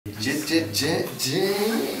Oh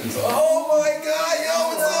my God, yo,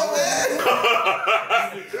 what's up,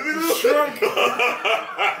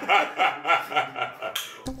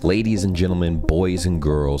 man? Ladies and gentlemen, boys and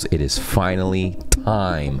girls, it is finally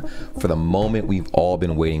time for the moment we've all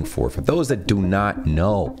been waiting for. For those that do not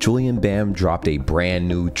know, Julien Bams dropped a brand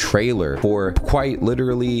new trailer for quite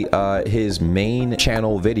literally his main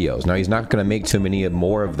channel videos. Now, he's not going to make too many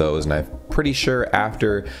more of those, and I'm pretty sure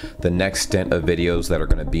after the next stint of videos that are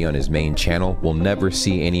going to be on his main channel, we'll never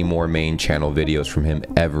see any more main channel videos from him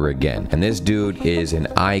ever again. And this dude is an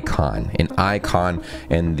icon in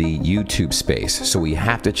the YouTube space. So we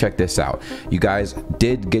have to check this out. You guys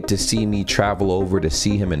did get to see me travel over to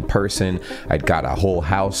see him in person. I got a whole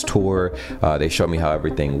house tour. They showed me how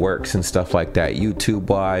everything works and stuff like that. YouTube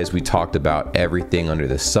wise, we talked about everything under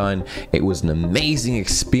the sun. It was an amazing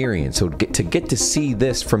experience. So to get to see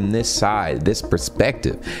this from this side, this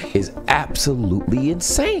perspective is absolutely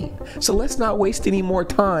insane. So let's not waste any more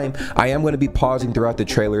time. I am going to be pausing throughout the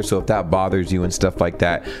trailer, so if that bothers you and stuff like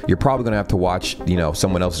that, you're probably going to have to watch, you know,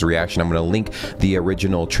 someone else's reaction. I'm going to link the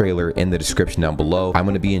original trailer in the description down below. I'm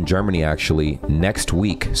going to be in Germany actually next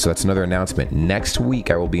week, so that's another announcement. Next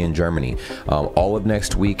week I will be in Germany, all of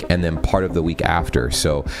next week and then part of the week after.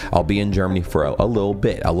 So I'll be in Germany for a little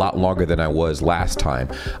bit, a lot longer than I was last time.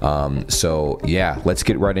 So yeah, let's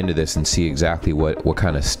get right into this and see exactly what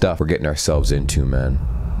kind of stuff we're getting ourselves into, man.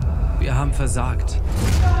 Wir haben versagt.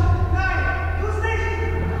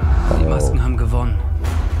 Die Masken haben gewonnen.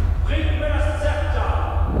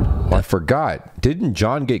 I forgot. Didn't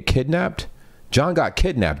John get kidnapped? John got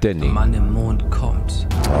kidnapped, didn't he? Der Mann im Mond kommt.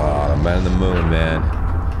 Oh, the man in the moon, man.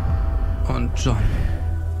 Und John.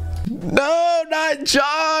 No, not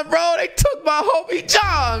John, bro. They took my homie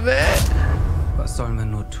John, man. Was sollen wir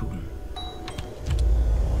nur tun?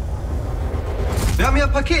 Wir haben hier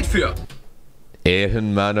ein Paket für.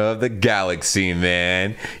 Ehrenmann of the Galaxy,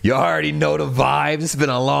 man. You already know the vibes. It's been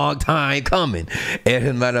a long time coming.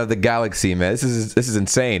 Ehrenmann of the Galaxy, man. This is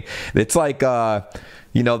insane. It's like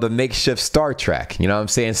you know, the makeshift Star Trek. You know what I'm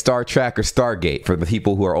saying? Star Trek or Stargate for the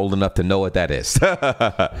people who are old enough to know what that is.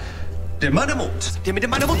 Der Mann im Mond. Der mit dem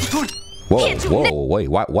Mann im Mond zu tun. Whoa, wait.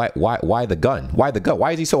 Why the gun? Why the gun?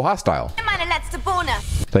 Why is he so hostile? Meine letzte Bohne.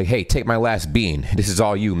 Like, hey, take my last bean. This is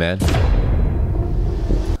all you, man.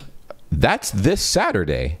 That's this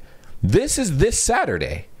Saturday. This is this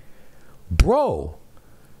Saturday. Bro,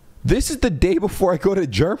 this is the day before I go to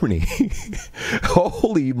Germany.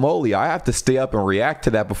 Holy moly, I have to stay up and react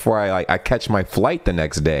to that before I catch my flight the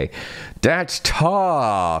next day. That's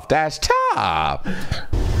tough. That's tough.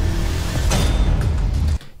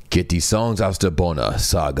 Get die Songs aus der Bohne,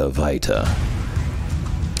 sage weiter.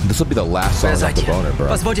 This will be the last song of the boner, bro.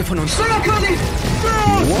 Was wollt ihr von uns? What?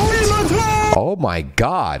 Oh my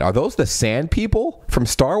God. Are those the sand people from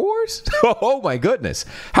Star Wars? Oh my goodness.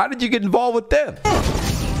 How did you get involved with them?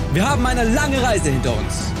 Wir haben eine lange Reise hinter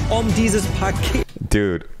uns, dieses Paket.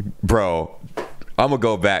 Dude, bro, I'm gonna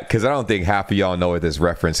go back because I don't think half of y'all know where this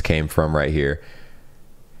reference came from right here.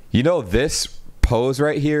 You know this pose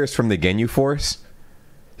right here is from the Ginyu Force?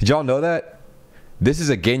 Did y'all know that? This is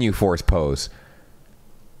a Ginyu Force pose.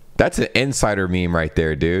 That's an insider meme right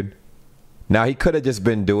there, dude. Now he could have just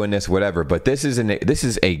been doing this, whatever, but this is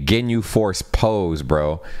a Ginyu Force pose,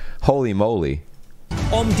 bro. Holy moly.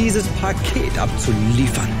 Dieses Paket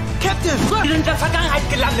abzuliefern. Captain, wir sind in der Vergangenheit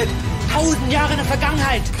gelandet. 1000 Jahre in der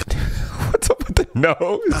Vergangenheit. What's up with the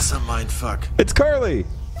nose? That's a mindfuck. It's Curly.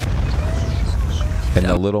 And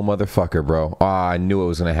the little motherfucker, bro. Oh, I knew it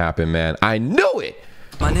was gonna happen, man. I knew it.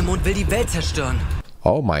 Mann im Mond will die Welt zerstören.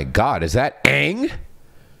 Oh my God, is that Aang?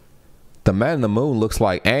 The man in the moon looks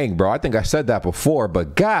like Aang, bro. I think I said that before,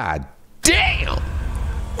 but god damn!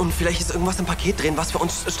 Und vielleicht ist irgendwas im Paket drin, was für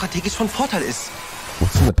uns strategisch von Vorteil ist.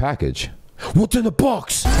 What's in the package? What's in the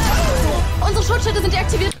box? Unsere Schutzschilde sind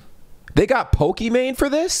deaktiviert. They got Pokimane for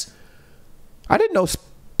this? I didn't know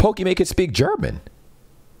Pokimane could speak German.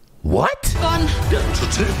 What? Wir haben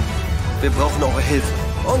Schutzschild. Wir brauchen eure Hilfe.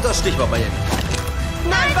 Und das Stichwort bei Ihnen.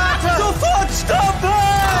 Nein, warte! Sofort stoppen!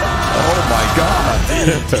 Oh my God!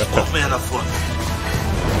 Ich brauch mehr davon.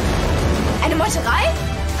 Eine Meuterei?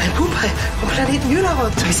 Ein Kumpel vom Planeten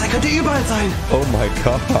Jülaron. Tracer könnte überall sein. Oh my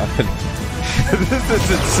God. This is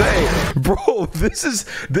insane. Bro,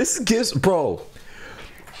 this gives, bro.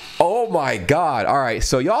 Oh my God. All right,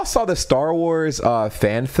 so y'all saw the Star Wars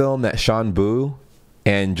fan film that Sean Boo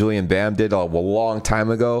and Julien Bams did a long time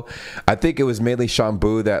ago. I think it was mainly Sean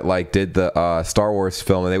Boo that like did the Star Wars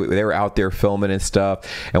film, and they were out there filming and stuff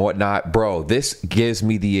and whatnot. Bro, this gives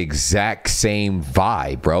me the exact same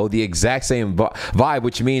vibe, bro. The exact same vibe,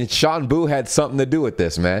 which means Sean Boo had something to do with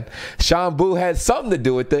this, man. Sean Boo had something to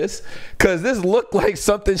do with this, because this looked like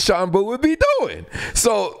something Sean Boo would be doing.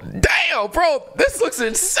 So, damn, bro, this looks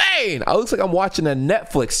insane. It looks like I'm watching a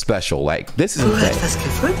Netflix special. Like, this is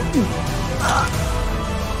insane.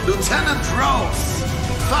 Lieutenant Rose!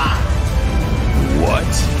 Fine!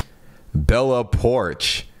 What? Bella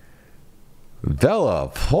Porch. Bella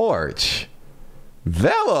Porch.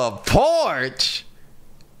 Bella Porch.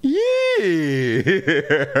 Yeah.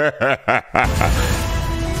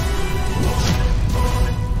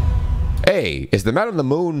 Hey, is the man on the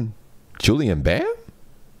moon Julien Bams?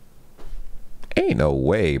 Ain't no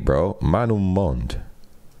way, bro. Manu Mond.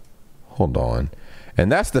 Hold on.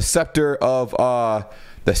 And that's the scepter of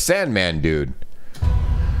the Sandman dude.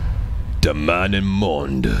 The Man in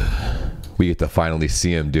Mond. We get to finally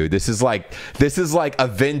see him, dude. This is like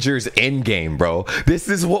Avengers Endgame, bro. This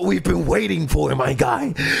is what we've been waiting for, my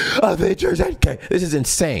guy. Avengers Endgame. This is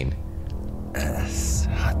insane. Es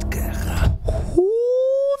hat gerannt. Who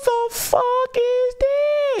the fuck is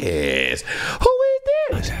this? Who is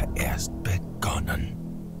this? Erst begonnen.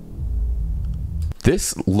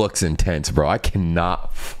 This looks intense, bro. I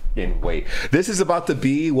cannot fucking wait. This is about to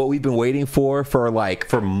be what we've been waiting for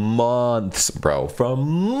months, bro. For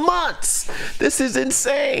months. This is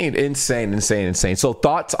insane. Insane. So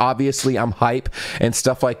thoughts, obviously, I'm hype and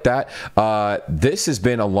stuff like that. This has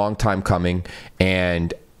been a long time coming,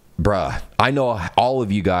 and bruh, I know all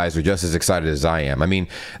of you guys are just as excited as I am. I mean,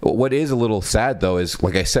 what is a little sad, though, is,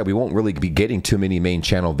 like I said, we won't really be getting too many main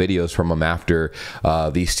channel videos from them after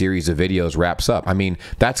these series of videos wraps up. I mean,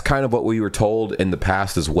 that's kind of what we were told in the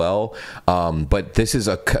past as well. But this is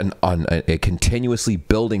a continuously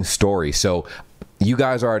building story. So you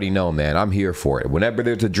guys already know, man, I'm here for it. Whenever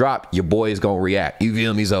there's a drop, your boy is going to react. You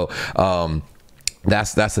feel me? So,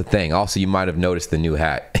 that's the thing. Also, you might have noticed the new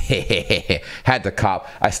hat. Had to cop.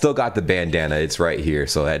 I still got the bandana. It's right here,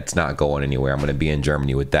 so that's not going anywhere. I'm going to be in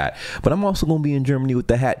Germany with that. But I'm also going to be in Germany with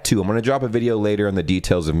the hat, too. I'm going to drop a video later on the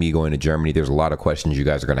details of me going to Germany. There's a lot of questions you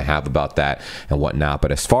guys are going to have about that and whatnot.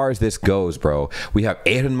 But as far as this goes, bro, we have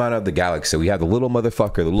Ehrenmann of the Galaxy. We have the little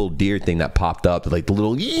motherfucker, the little deer thing that popped up, like the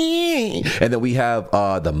little yee. And then we have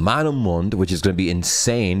the Manamund, which is going to be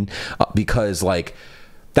insane because, like,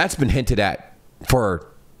 that's been hinted at for,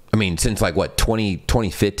 I mean, since like what,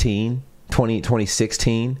 2015,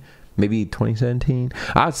 2016, maybe 2017.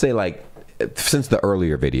 I'd say like since the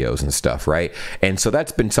earlier videos and stuff, right? And so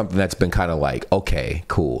that's been something that's been kind of like, okay,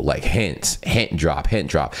 cool, like hints, hint drop.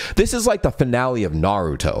 This is like the finale of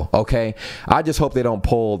Naruto, okay? I just hope they don't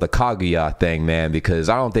pull the Kaguya thing, man, because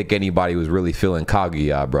I don't think anybody was really feeling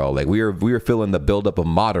Kaguya, bro. Like we were feeling the buildup of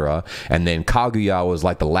Madara, and then Kaguya was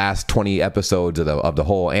like the last 20 episodes of the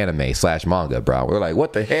whole anime / manga, bro. We're like,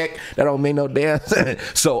 what the heck? That don't make no damn sense.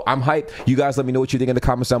 So I'm hyped. You guys let me know what you think in the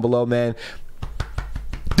comments down below, man.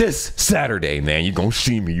 This Saturday, man, you're gonna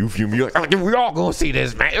see me. You feel me? Like, we all gonna see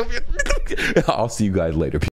this, man. I'll see you guys later.